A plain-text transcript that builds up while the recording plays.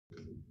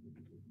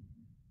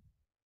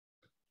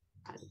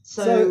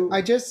So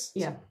I just,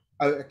 yeah,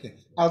 oh, okay.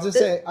 I'll just the,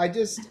 say, I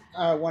just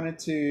wanted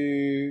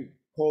to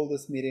call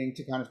this meeting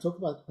to kind of talk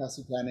about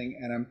capacity planning.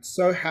 And I'm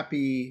so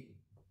happy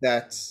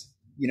that,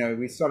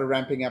 we started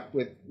ramping up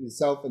with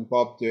yourself and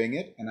Bob doing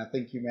it. And I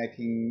think you're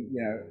making,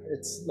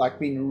 it's like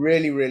been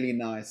really, really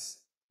nice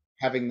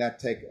having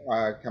that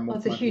come well,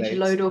 off it's a my huge plate.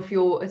 load off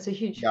your. It's a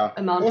huge Yeah.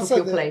 amount off Also,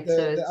 your plate.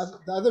 So it's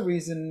the other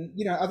reason,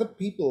 other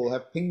people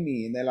have pinged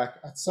me and they're like,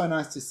 it's so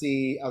nice to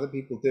see other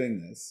people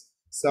doing this.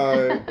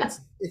 So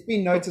it's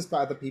been noticed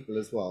by other people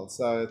as well.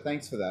 So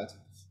thanks for that,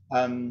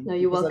 no,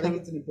 you're because I think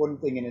it's welcome. an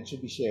important thing and it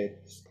should be shared.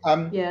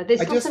 Yeah, there's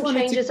I still just some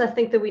wanted to, changes I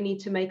think that we need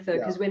to make though, yeah,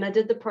 because when I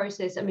did the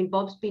process, I mean,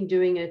 Bob's been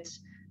doing it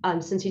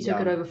since he took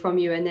yeah, it over from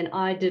you, and then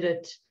I did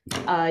it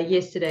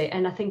yesterday,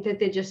 and I think that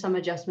there's just some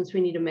adjustments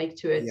we need to make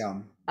to it. yeah,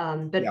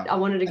 But yeah. I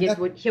wanted to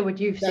And hear what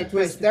you've said that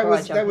was first before I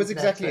jump that was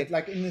into that. exactly So it.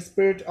 Like in the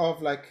spirit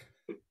of like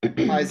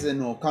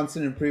Kaizen or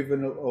constant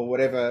improvement or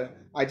whatever,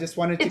 I just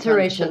wanted to kind of talk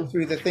iteration.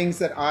 through the things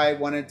that I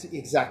wanted to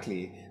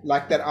exactly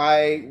like that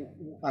I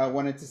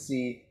wanted to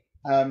see.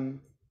 And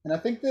I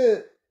think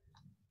the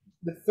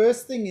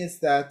first thing is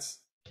that,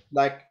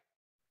 like,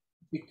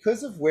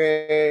 because of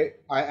where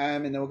I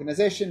am in the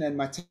organization and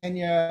my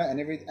tenure and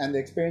the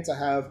experience I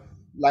have,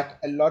 like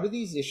a lot of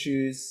these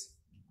issues,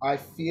 I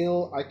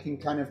feel I can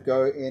kind of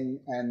go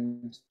in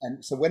and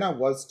so when I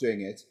was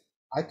doing it,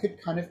 I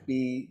could kind of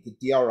be the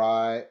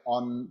DRI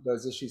on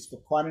those issues for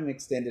quite an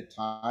extended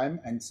time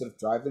and sort of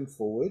drive them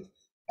forward.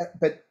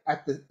 But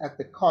at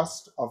the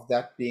cost of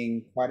that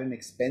being quite an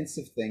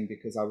expensive thing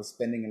because I was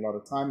spending a lot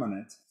of time on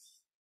it.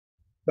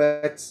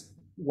 But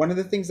one of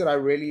the things that I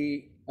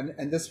really,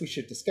 and this we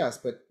should discuss,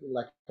 but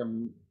like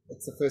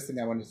it's the first thing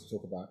I wanted to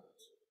talk about,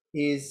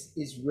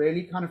 is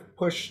really kind of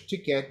push to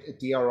get a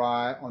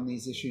DRI on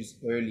these issues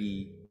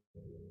early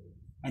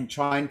and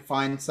try and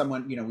find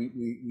someone,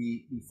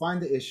 we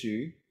find the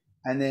issue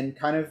and then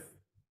kind of,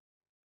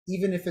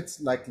 even if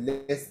it's like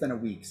less than a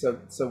week,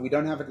 so we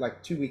don't have it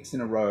like 2 weeks in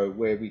a row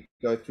where we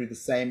go through the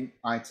same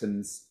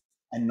items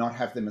and not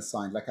have them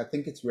assigned. Like I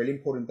think it's really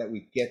important that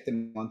we get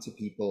them onto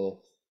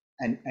people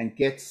and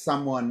get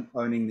someone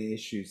owning the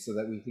issues so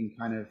that we can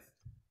kind of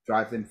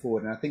drive them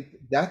forward. And I think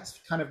that's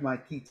kind of my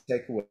key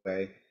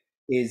takeaway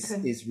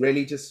Okay. is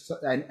really just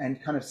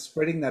and kind of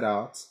spreading that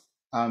out,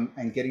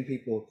 and getting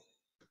people,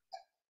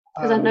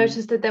 Because I um,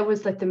 noticed that that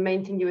was like the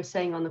main thing you were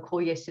saying on the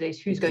call yesterday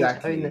is who's going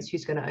to own this, exactly.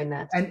 who's going to own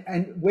that.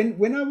 And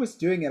when I was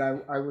doing it,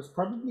 I was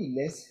probably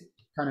less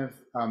kind of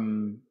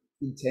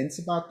intense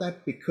about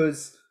that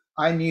because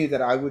I knew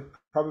that I would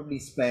probably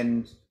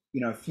spend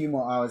a few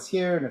more hours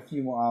here and a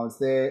few more hours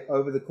there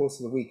over the course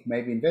of the week,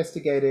 maybe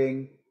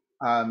investigating,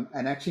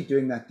 and actually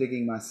doing that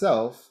digging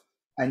myself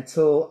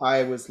until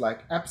I was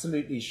like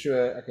absolutely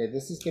sure, okay,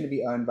 this is going to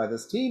be owned by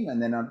this team,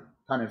 and then I'm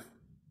kind of,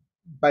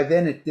 by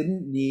then it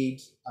didn't need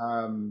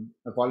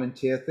a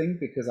volunteer thing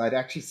because I'd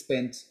actually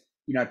spent,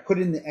 I put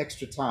in the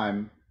extra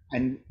time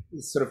and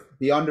sort of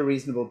beyond a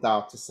reasonable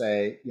doubt to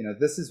say,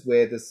 this is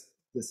where this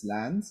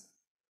lands.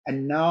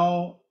 And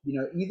now,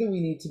 either we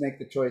need to make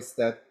the choice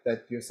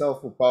that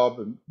yourself or Bob,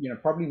 and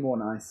probably more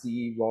an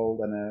IC role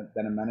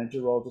than a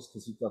manager role, just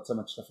because you've got so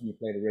much stuff on your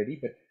plate already.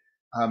 But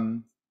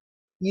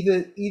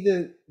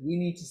either we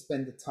need to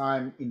spend the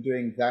time in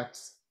doing that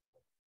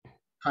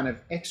kind of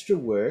extra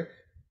work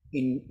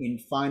in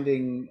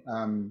finding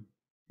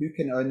who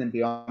can own them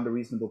beyond a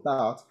reasonable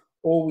doubt,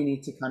 or we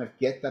need to kind of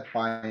get that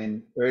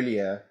buy-in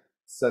earlier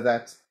so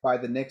that by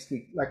the next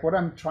week, like what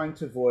I'm trying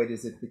to avoid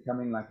is it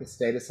becoming like a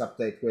status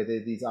update where there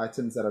are these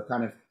items that are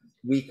kind of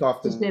week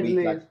after Just never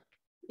week, like, move.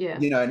 Yeah.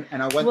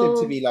 and I want them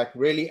to Well, be like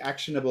really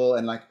actionable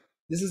and like,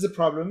 this is a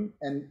problem,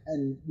 and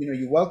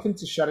you're welcome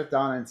to shut it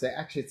down and say,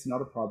 actually, it's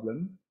not a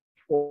problem.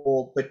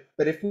 Or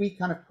but if we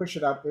kind of push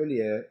it out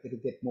earlier, it'll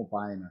get more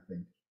buy-in, I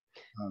think.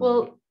 Um,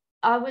 Well,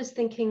 I was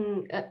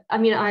thinking, I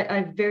mean,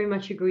 I very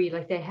much agree.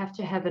 Like they have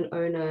to have an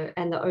owner,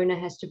 and the owner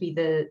has to be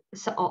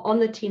on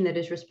the team that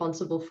is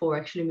responsible for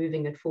actually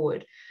moving it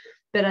forward.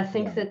 But I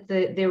think yeah,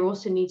 that there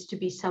also needs to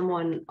be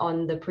someone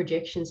on the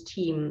projections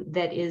team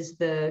that is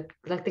the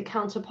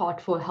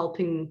counterpart for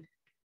helping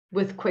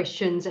with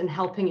questions and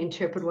helping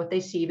interpret what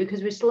they see,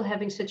 because we're still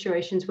having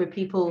situations where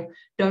people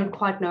don't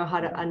quite know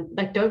how yeah,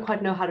 to don't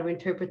quite know how to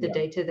interpret the yeah,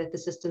 data that the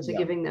systems are yeah,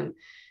 giving them.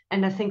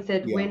 And I think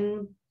that yeah,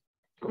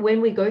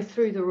 when we go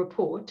through the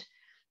report,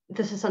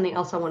 this is something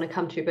else I want to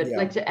come to, but yeah,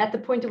 like at the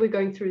point that we're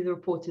going through the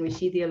report and we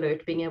see the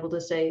alert, being able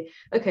to say,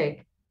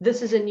 okay,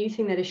 this is a new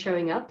thing that is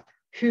showing up.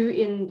 Who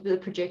in the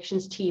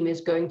projections team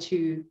is going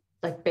to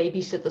like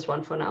babysit this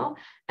one for now?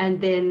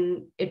 And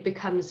then it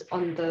becomes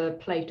on the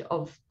plate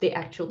of the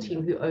actual yeah,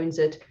 team who owns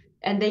it.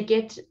 And they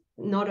get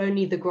not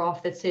only the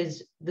graph that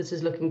says this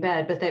is looking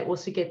bad, but they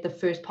also get the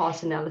first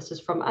pass analysis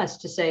from us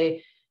to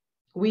say,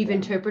 we've yeah,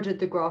 interpreted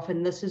the graph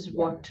and this is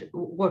yeah,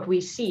 what we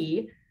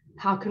see.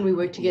 How can we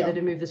work together yeah.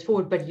 to move this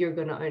forward? But you're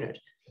going to own it.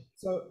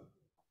 So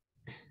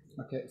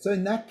okay, so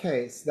in that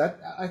case, that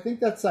I think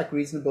that's like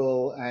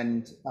reasonable,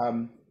 and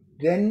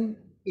then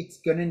it's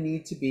going to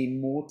need to be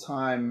more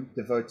time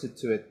devoted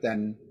to it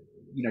than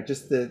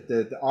just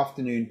the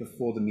afternoon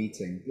before the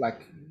meeting.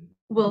 Like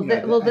Well, you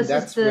know, well, and this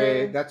is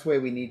the that's where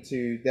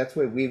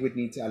we would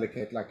need to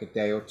allocate like a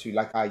day or two,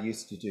 like I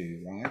used to do,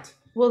 right?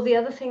 well, the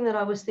other thing that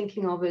I was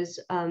thinking of is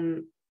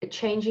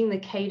changing the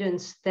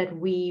cadence that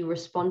we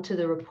respond to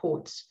the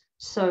reports.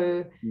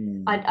 So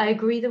I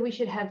agree that we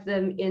should have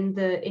them in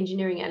the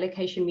engineering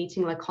allocation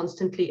meeting, like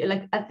constantly.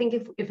 Like I think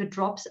if it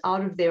drops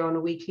out of there on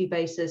a weekly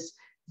basis,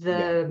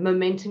 Yeah. the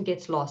momentum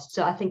gets lost. So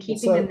I think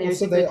keeping them Also, there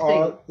is a good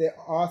thing. there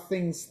are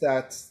things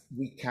that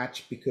we catch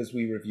because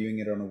we're reviewing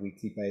it on a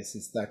weekly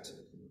basis that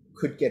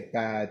could get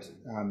bad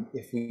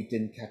if we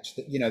didn't catch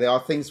the. You know, there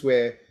are things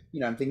where, you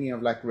know, I'm thinking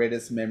of like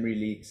Redis memory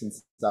leaks and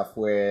stuff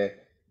where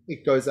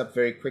it goes up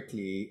very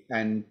quickly,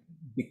 and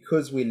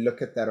because we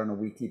look at that on a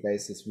weekly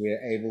basis,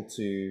 we're able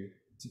to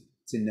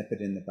nip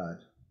it in the bud.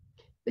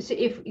 So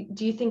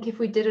do you think if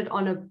we did it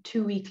on a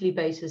 2 weekly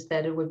basis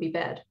that it would be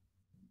bad?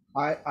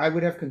 I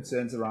would have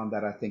concerns around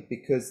that, I think,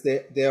 because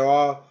there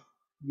are,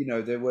 you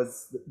know, there was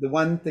the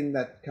one thing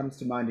that comes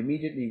to mind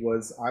immediately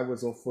was I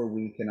was off for a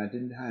week and I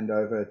didn't hand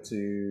over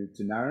to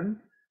Naren.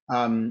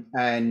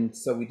 And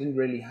so we didn't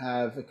really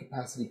have a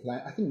capacity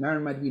plan. I think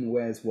Naren might have been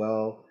aware as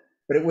well,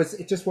 but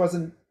it just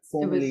wasn't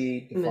It was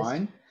formally missed.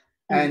 defined.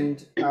 And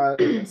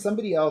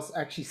somebody else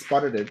actually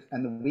spotted it,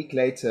 and a week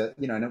later,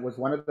 you know, and it was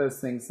one of those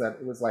things that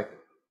it was like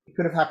it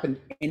could have happened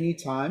any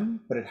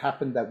time, but it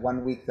happened that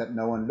one week that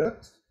no one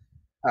looked,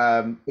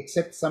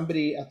 except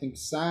somebody, I think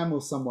Sam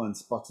or someone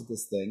spotted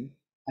this thing,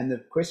 and the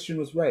question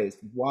was raised: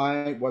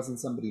 why wasn't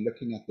somebody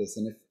looking at this?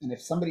 And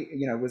if somebody,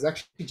 you know, it was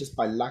actually just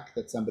by luck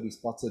that somebody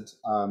spotted.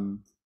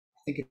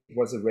 I think it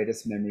was a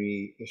Redis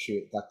memory issue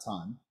at that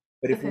time.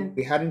 But if Okay.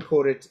 we hadn't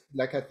caught it,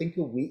 like I think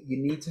a week, you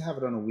need to have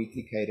it on a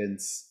weekly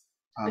cadence,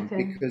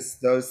 Okay. because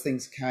those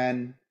things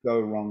can go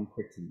wrong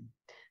quickly.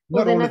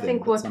 Well, Not then all I of them, think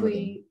but what some of them.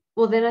 we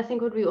well then I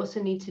think what we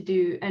also need to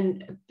do,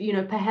 and you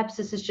know, perhaps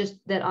this is just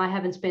that I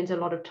haven't spent a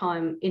lot of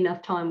time,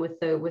 enough time with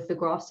the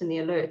graphs and the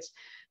alerts,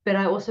 but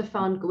I also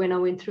found when I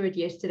went through it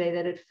yesterday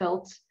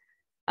that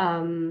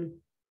um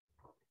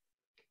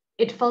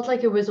it felt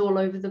like it was all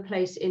over the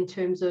place in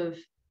terms of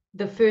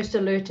the first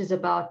alert is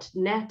about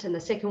Nat and the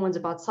second one's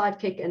about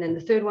Sidekick and then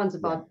the third one's Yeah,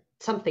 about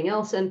something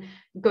else, and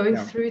going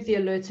yeah, through the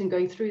alerts and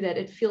going through that,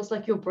 it feels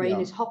like your brain yeah,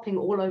 is hopping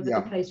all over the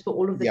yeah. place for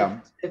all of the Yeah.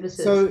 different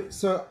services.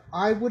 So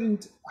I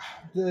wouldn't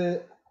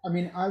I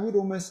mean I would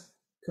almost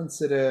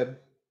consider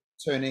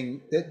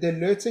turning the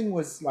alerting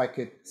was like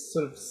a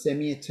sort of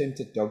semi attempt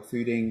at dog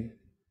fooding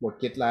what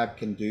GitLab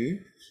can do.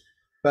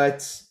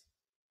 But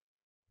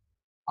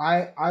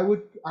I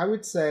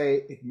would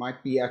say it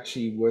might be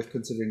actually worth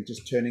considering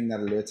just turning that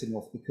alerting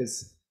off,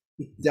 because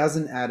it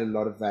doesn't add a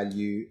lot of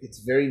value. It's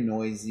very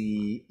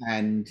noisy,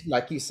 and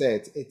like you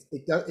said,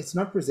 it's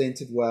not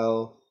presented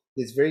well.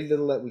 There's very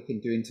little that we can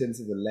do in terms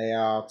of the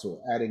layout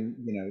or adding,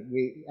 you know,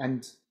 we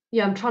and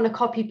Yeah, I'm trying to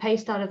copy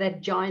paste out of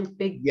that giant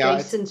big yeah,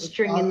 JSON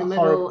string in the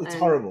horrible. middle, It's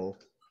and horrible.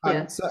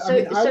 yeah. So I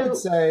mean, So I would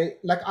so say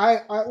like I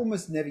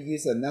almost never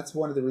use it, and that's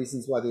one of the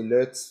reasons why the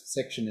alerts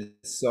section is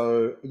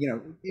so. You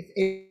know, if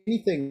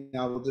anything,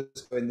 I will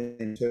just go in there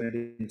and turn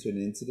it into an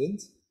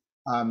incident.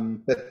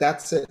 But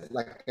that's it.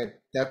 Like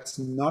that's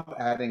not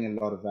adding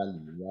a lot of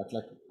value, right?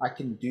 Like I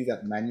can do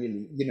that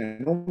manually. You know,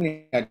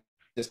 normally I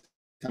just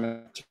kind of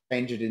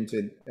change it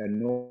into a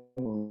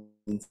normal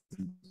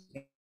incident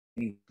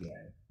anyway,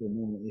 a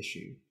normal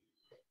issue.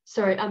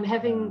 sorry, I'm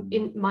having Um,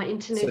 in my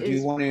internet so is do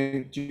you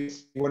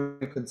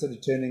want to consider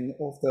turning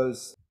off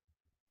those?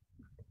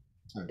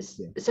 Oh,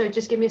 yeah. so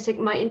just give me a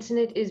second. My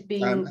internet is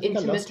being I think I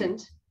lost you.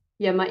 intermittent.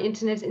 Yeah, my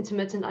internet's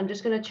intermittent. I'm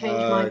just going to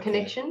change my Okay.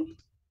 connection.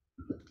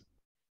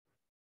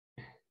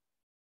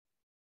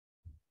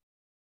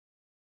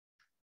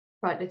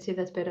 Right, let's see if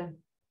that's better.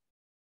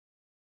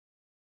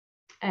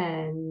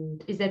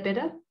 And is that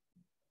better?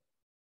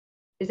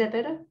 Is that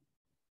better?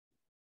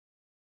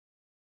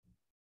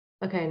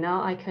 Okay,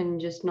 now I can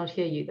just not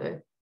hear you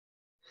though.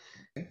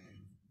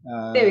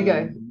 There we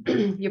go.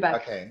 You're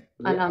back. Okay.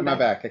 And I'm Am I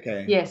back. back?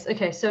 Okay. Yes.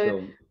 Okay.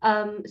 So,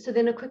 Cool. so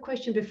then a quick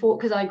question before,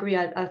 because I agree.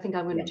 I think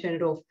I'm going Yeah. to turn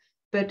it off.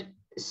 But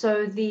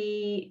so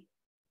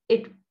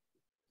it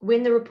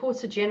when the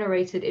reports are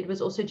generated, it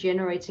was also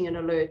generating an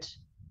alert,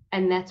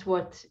 and that's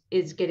what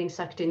is getting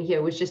sucked in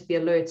here was just the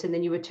alerts, and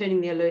then you were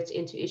turning the alerts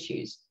into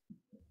issues.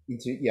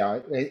 Into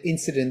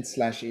incident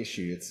slash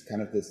issue. It's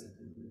kind of this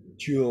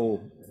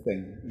dual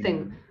thing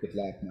Thing. in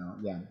GitLab now.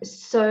 Yeah.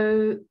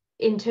 So,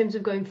 in terms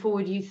of going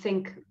forward, you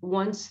think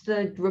once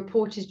the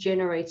report is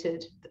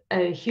generated,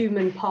 a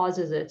human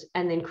parses it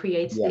and then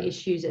creates the Yeah.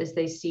 issues as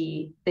they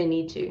see they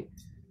need to?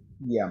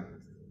 Yeah.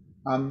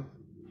 Um,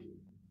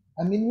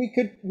 I mean,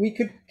 we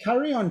could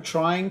carry on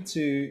trying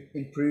to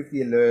improve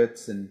the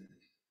alerts,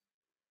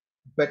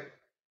 but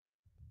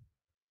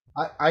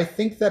I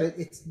think that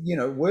it's, you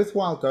know,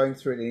 worthwhile going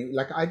through it.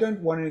 Like I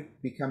don't want to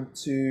become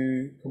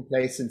too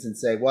complacent and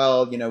say,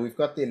 well, you know, we've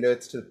got the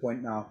alerts to the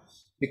point now,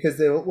 because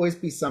there will always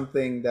be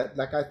something that,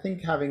 like, I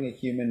think having a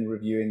human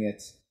reviewing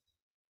it.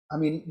 I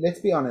mean, let's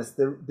be honest,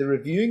 the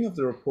reviewing of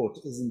the report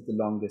isn't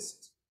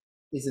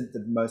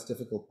the most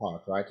difficult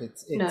part, right?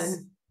 No.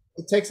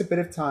 It takes a bit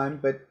of time,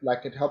 but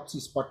like it helps you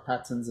spot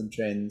patterns and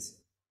trends.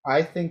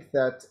 I think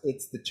that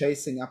it's the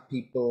chasing up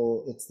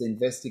people, it's the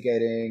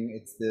investigating,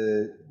 it's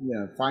the, you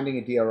know, finding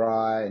a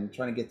DRI and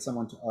trying to get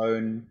someone to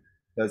own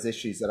those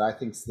issues that I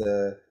think is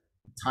the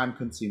time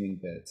consuming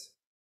bit.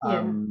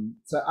 Yeah.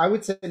 So I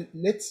would say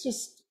let's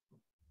just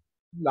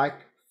like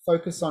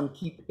focus on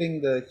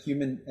keeping the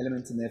human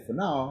element in there for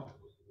now,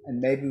 and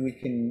maybe we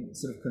can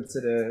sort of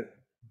consider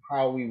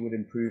how we would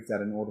improve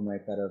that and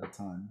automate that over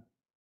time.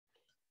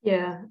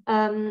 Yeah.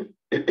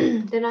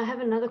 Then I have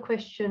another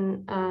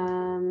question.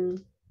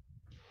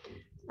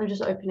 I'm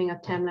just opening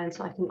up Tamland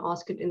so I can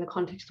ask it in the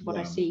context of what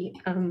I see.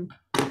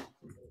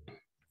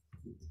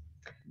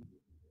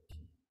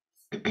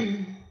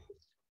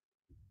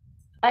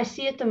 I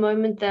see at the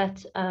moment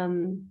that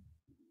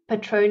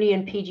Patroni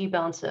and PG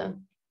Bouncer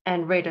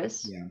and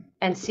Redis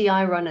and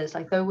CI runners,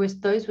 like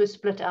those were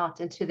split out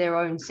into their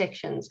own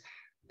sections.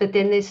 But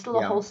then there's still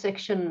a whole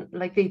section,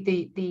 like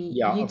the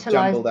of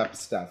jumbled up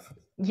stuff.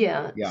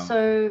 Yeah.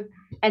 So,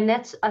 and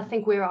that's, I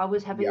think, where I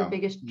was having the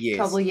biggest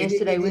trouble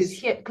yesterday was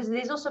here, because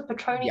there's also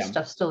Patroni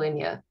stuff still in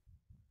here.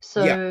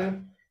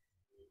 So,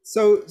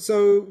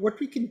 so what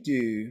we can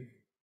do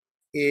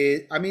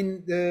is, I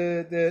mean,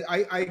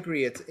 I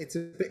agree. It's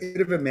a bit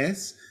of a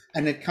mess,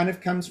 and it kind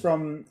of comes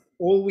from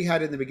all we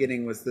had in the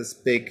beginning was this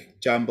big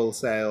jumble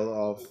sale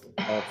of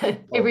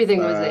everything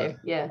was there.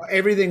 Yeah.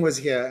 Everything was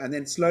here, and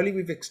then slowly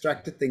we've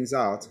extracted things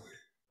out.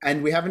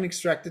 And we haven't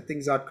extracted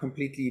things out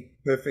completely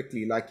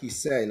perfectly, like you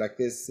say. Like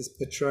there's this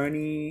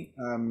Patroni.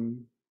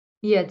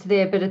 Yeah, it's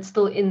there, but it's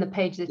still in the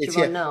page that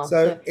you're on now.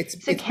 So it's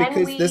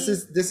because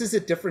this is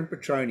a different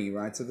Patroni,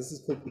 right? So this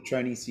is called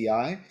Patroni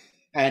CI,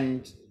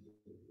 and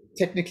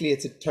technically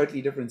it's a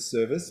totally different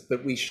service,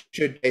 but we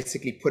should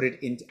basically put it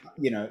into,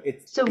 you know,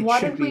 it should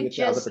be with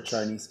the other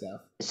Patroni stuff.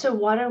 So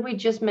why don't we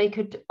just make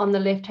it on the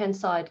left-hand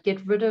side,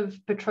 get rid of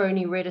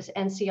Patroni, Redis,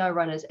 and CI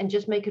runners, and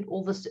just make it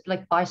all this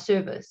like by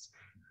service?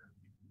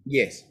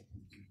 Yes.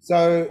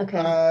 So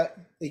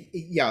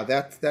yeah,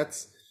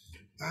 that's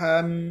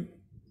I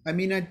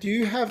mean, I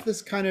do have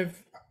this kind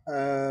of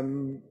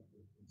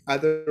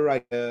other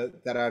idea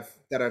that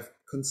I've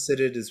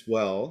considered as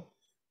well,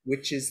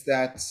 which is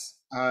that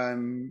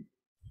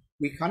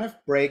we kind of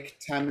break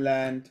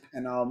Tamland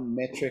and our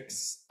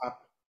metrics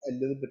up a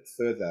little bit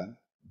further.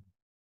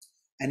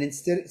 And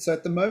instead, so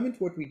at the moment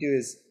what we do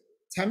is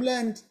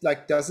Tamland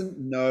like doesn't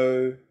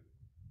know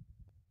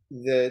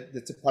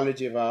the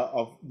topology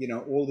of you know,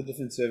 all the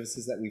different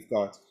services that we've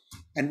got,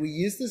 and we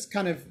use this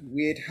kind of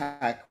weird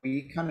hack.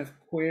 We kind of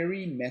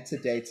query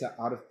metadata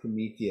out of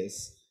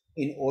Prometheus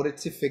in order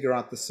to figure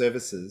out the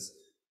services,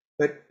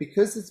 but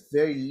because it's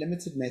very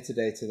limited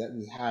metadata that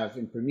we have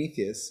in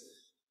Prometheus,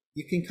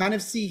 you can kind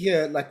of see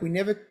here, like we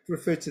never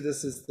refer to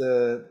this as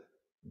the,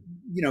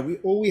 you know,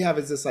 all we have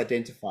is this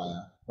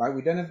identifier, right?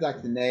 We don't have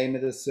like the name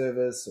of the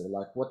service or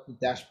like what the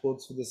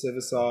dashboards for the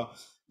service are.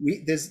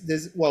 We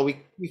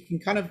can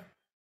kind of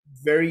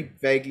very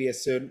vaguely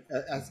assert,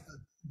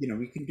 you know,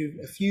 we can do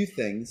a few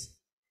things,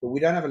 but we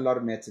don't have a lot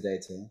of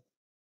metadata.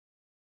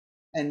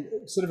 And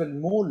sort of a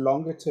more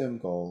longer term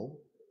goal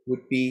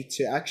would be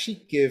to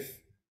actually give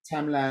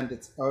Tamland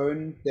its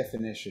own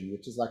definition,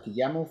 which is like a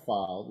YAML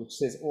file, which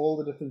says all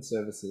the different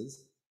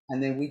services.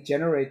 And then we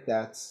generate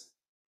that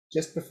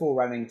just before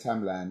running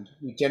Tamland.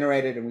 We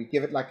generate it and we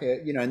give it like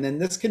a, you know, and then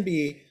this can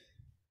be,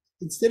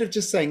 instead of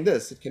just saying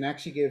this, it can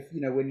actually give,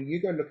 you know, when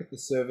you go look at the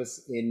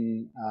service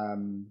in,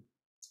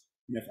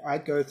 you know, if I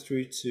go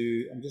through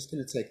to, I'm just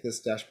going to take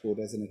this dashboard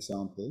as an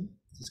example.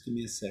 Just give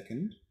me a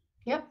second.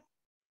 Yep.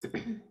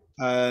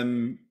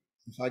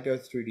 If I go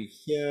through to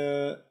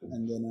here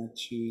and then I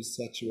choose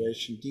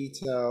saturation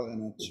detail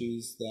and I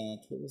choose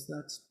that, what was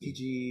that?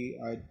 PG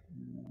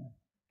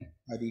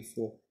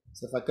ID4.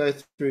 So if I go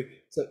through,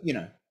 so, you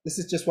know, this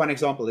is just one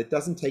example. It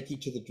doesn't take you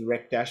to the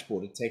direct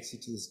dashboard. It takes you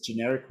to this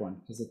generic one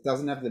because it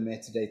doesn't have the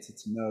metadata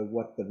to know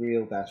what the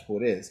real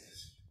dashboard is.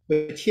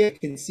 But here you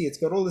can see it's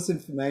got all this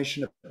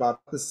information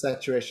about what the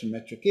saturation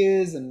metric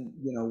is and,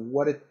 you know,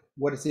 what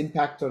its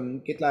impact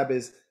on GitLab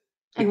is.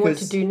 And what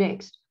to do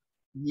next.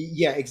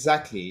 Yeah,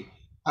 exactly.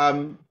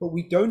 But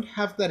we don't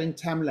have that in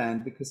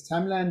Tamland because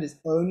Tamland is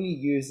only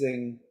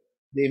using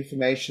the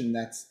information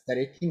that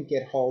it can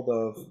get hold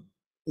of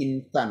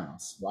in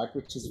Thanos, right?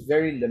 Which is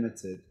very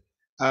limited.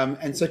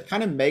 And so it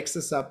kind of makes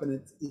this up, and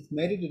it's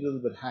made it a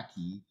little bit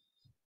hacky.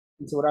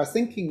 And so what I was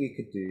thinking we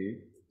could do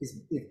is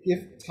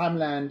give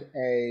Tamland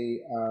a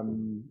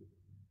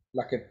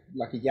like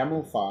a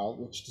YAML file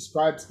which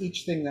describes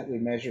each thing that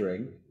we're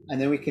measuring, and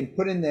then we can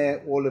put in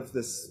there all of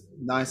this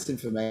nice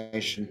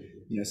information.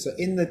 You know, so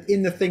in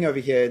the thing over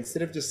here,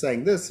 instead of just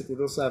saying this, it would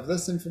also have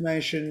this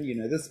information. You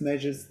know, this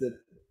measures the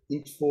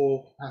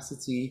int4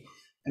 capacity,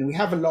 and we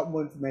have a lot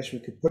more information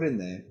we could put in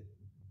there.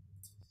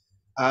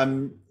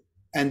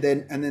 And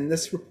then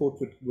this report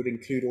would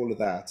include all of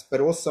that, but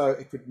also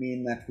it would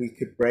mean that we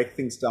could break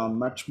things down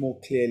much more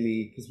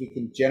clearly because we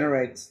can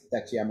generate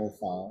that YAML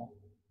file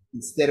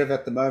instead of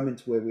at the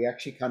moment where we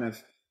actually kind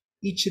of,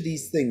 each of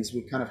these things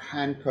we're kind of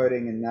hand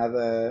coding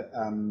another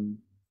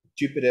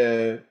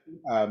Jupyter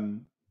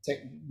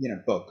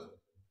book.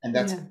 And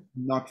that's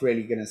not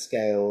really going to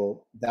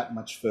scale that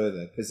much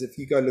further, because if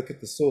you go look at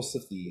the source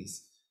of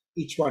these,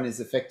 each one is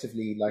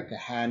effectively like a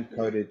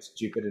hand-coded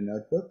Jupyter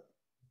notebook.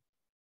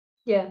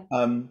 Yeah.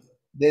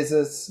 There's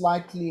a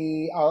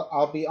slightly,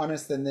 I'll be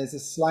honest, and there's a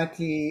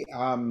slightly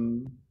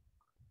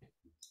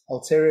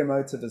ulterior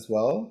motive as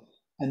well.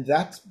 And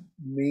that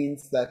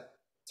means that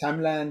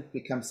Tamland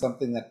becomes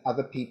something that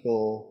other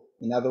people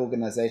in other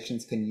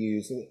organizations can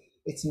use.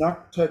 It's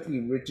not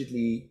totally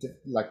rigidly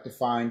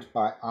defined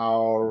by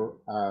our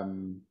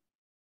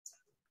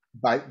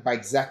by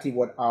exactly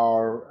what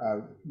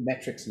our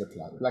metrics look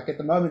like. Like at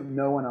the moment,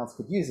 no one else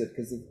could use it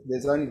because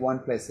there's only one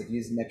place that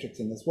uses metrics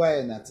in this way,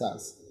 and that's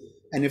us.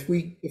 And if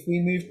we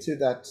move to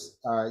that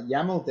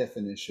YAML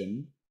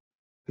definition,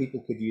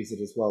 people could use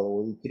it as well,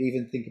 or we could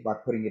even think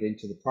about putting it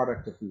into the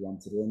product if we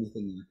wanted, or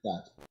anything like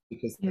that,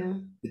 because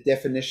the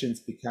definitions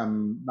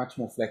become much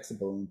more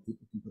flexible and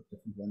people can put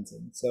different ones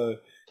in. So,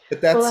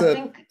 but that's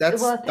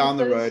down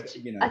the road.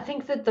 You know, I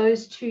think that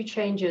those two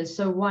changes.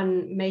 So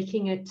one,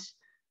 making it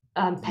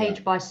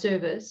page by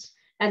service,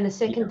 and the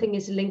second thing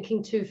is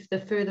linking to the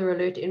further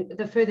alert,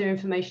 the further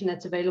information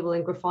that's available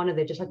in Grafana.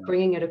 They're just like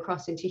bringing it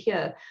across into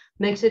here,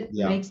 makes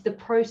the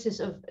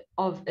process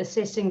of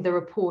assessing the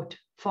report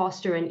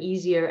faster and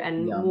easier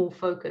and more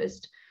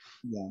focused.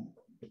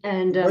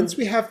 And once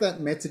we have that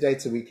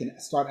metadata, we can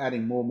start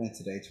adding more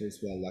metadata as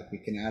well. Like we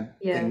can add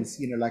things,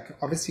 you know, like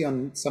obviously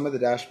on some of the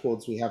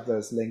dashboards we have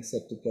those links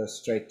that go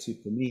straight to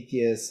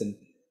Prometheus, and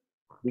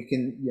we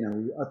can, you know,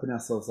 we open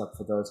ourselves up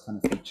for those kind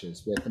of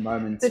features. Where at the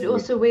moment, but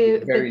also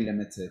we're very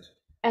limited.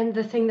 And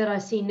the thing that I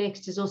see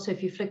next is also,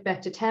 if you flick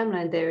back to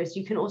Tamland, there is,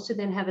 you can also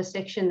then have a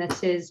section that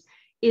says,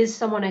 is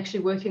someone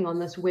actually working on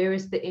this? Where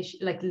is the issue?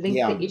 Like link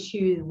the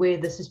issue where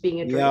this is being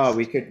addressed. Yeah,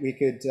 we could,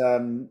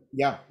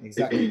 yeah,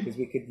 exactly, because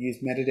we could use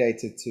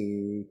metadata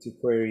to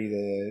query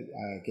the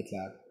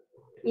GitLab.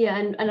 Yeah,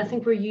 and I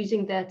think we're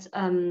using that.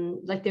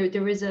 Like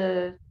there is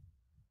a,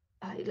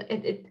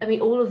 I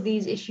mean, all of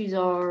these issues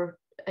are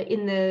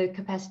in the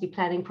capacity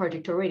planning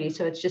project already.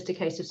 So it's just a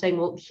case of saying,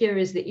 well, here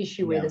is the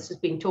issue where this is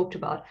being talked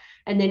about.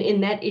 And then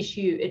in that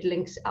issue, it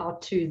links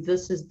out to,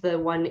 this is the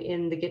one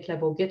in the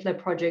GitLab or GitLab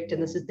project,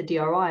 and this is the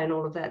DRI and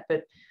all of that.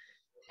 But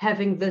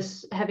having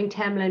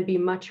Tamland be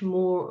much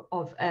more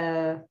of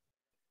a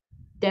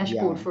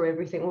dashboard for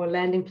everything, or a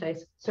landing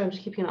place. So I'm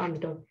just keeping an eye on the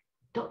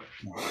dog.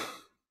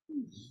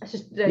 That's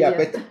just,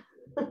 but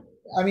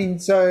I mean,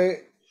 so,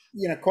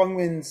 you know,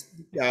 Kwangwin's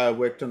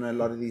worked on a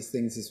lot of these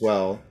things as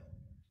well.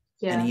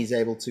 And he's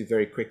able to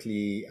very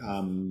quickly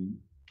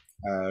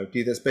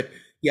do this. But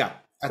yeah,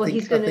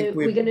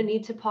 we're going to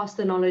need to pass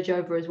the knowledge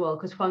over as well,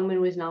 because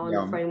Kwangmin was now on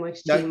the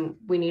frameworks team.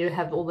 We need to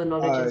have all the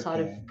knowledge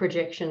inside of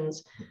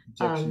projections.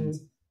 That's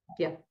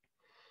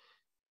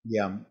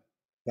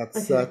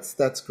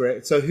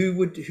great. So who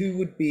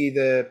would be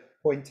the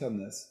point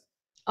on this?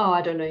 Oh,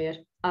 I don't know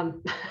yet.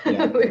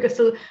 We're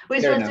still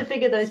to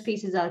figure those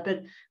pieces out.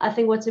 But I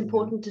think what's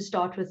important to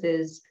start with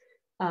is,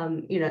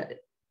 you know,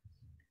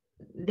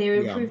 there are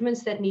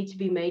improvements that need to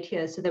be made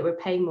here so that we're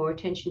paying more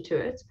attention to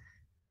it.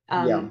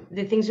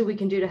 The things that we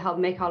can do to help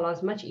make our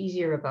lives much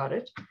easier about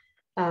it.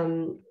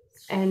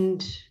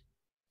 And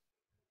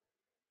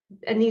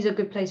these are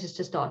good places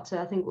to start. So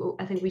I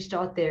think we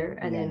start there,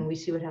 and then we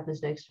see what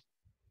happens next.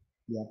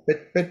 Yeah,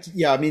 but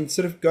yeah, I mean,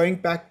 sort of going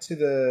back to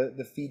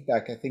the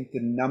feedback, I think the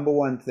number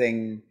one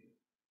thing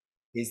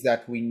is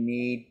that we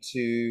need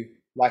to,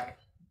 like,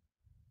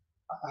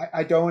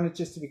 I don't want it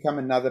just to become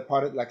another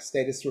part of, like,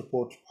 status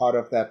report part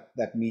of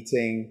that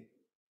meeting.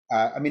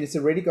 I mean, it's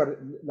already got,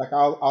 like,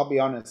 I'll be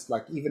honest,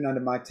 like, even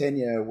under my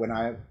tenure, when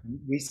I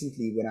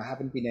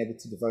haven't been able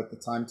to devote the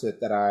time to it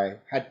that I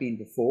had been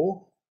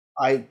before,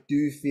 I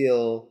do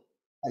feel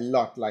a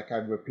lot like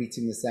I'm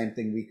repeating the same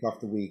thing week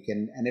after week.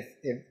 And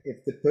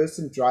if the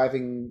person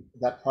driving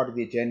that part of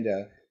the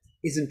agenda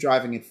isn't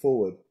driving it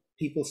forward,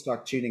 people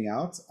start tuning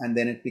out, and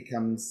then it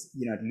becomes,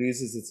 you know, it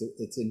loses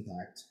its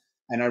impact.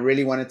 And I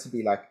really want it to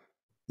be like,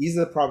 these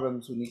are the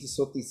problems, we need to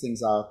sort these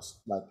things out,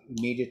 like,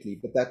 immediately.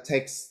 But that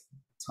takes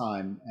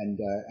time and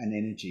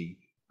energy.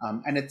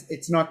 And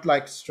it's not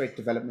like straight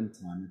development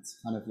time. It's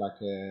kind of like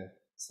a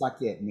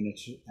slightly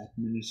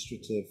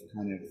administrative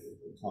kind of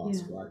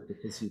task, right?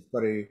 Because you've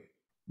got to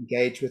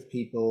engage with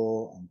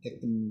people and get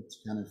them to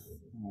kind of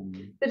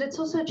but it's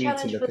also a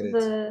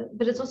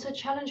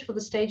challenge for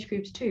the stage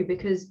groups too,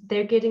 because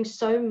they're getting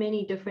so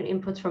many different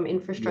inputs from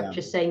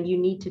infrastructure saying you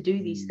need to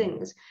do these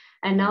things,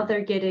 and now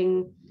they're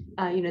getting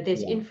you know,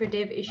 there's infra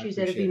dev issues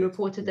that have been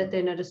reported that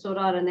they're not to sort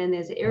out, and then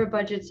there's error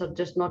budgets are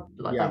just not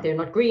like they're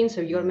not green, so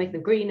you got to make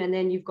them green, and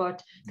then you've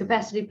got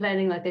capacity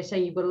planning, like they're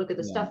saying you've got to look at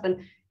the stuff, and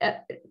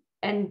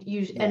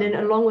then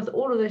along with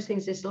all of those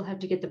things, they still have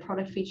to get the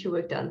product feature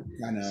work done.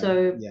 I know.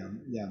 So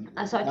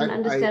so I can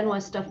understand why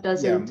stuff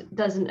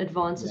doesn't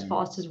advance as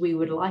fast as we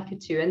would like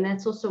it to, and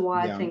that's also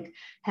why I think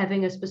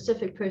having a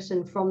specific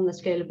person from the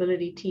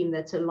scalability team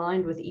that's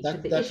aligned with each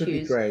of the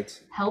issues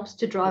helps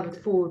to drive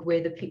it forward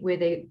where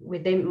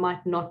they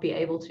might not be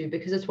able to,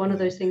 because it's one of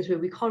those things where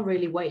we can't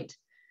really wait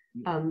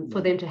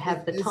for them to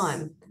have the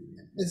time.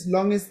 as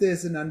long as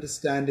there's an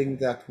understanding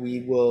that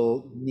we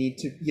will need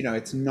to,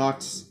 it's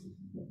not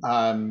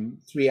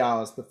 3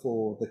 hours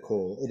before the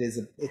call.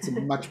 It's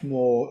a much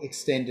more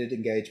extended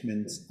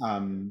engagement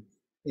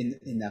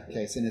in that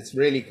case, and it's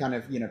really kind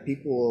of,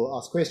 people will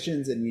ask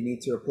questions and you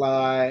need to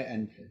reply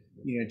and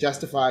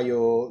justify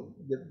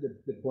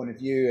the point of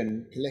view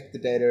and collect the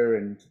data.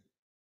 And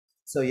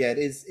so yeah, it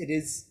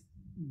is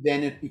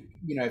then if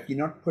you're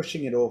not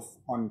pushing it off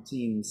on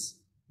Teams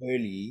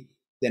early,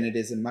 then it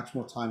is a much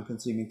more time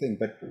consuming thing.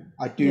 But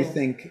I do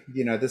think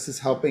this is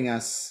helping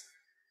us.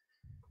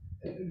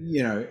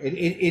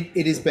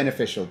 It is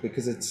beneficial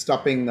because it's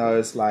stopping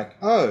those like,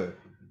 oh,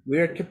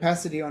 we're at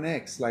capacity on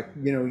X, like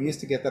we used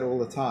to get that all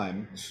the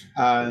time,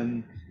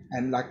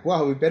 and like,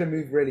 wow, we better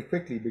move really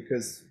quickly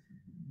because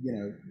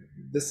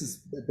this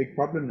is a big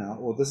problem now,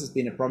 or this has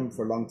been a problem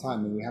for a long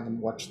time and we haven't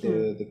watched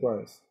the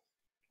growth.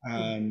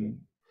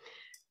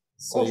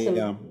 So, awesome.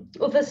 yeah.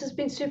 Well, this has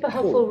been super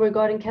helpful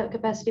regarding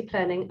capacity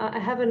planning. I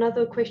have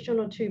another question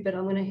or two, but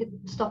I'm going to hit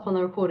stop on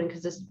the recording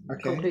because this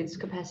concludes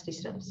capacity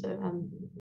stuff. So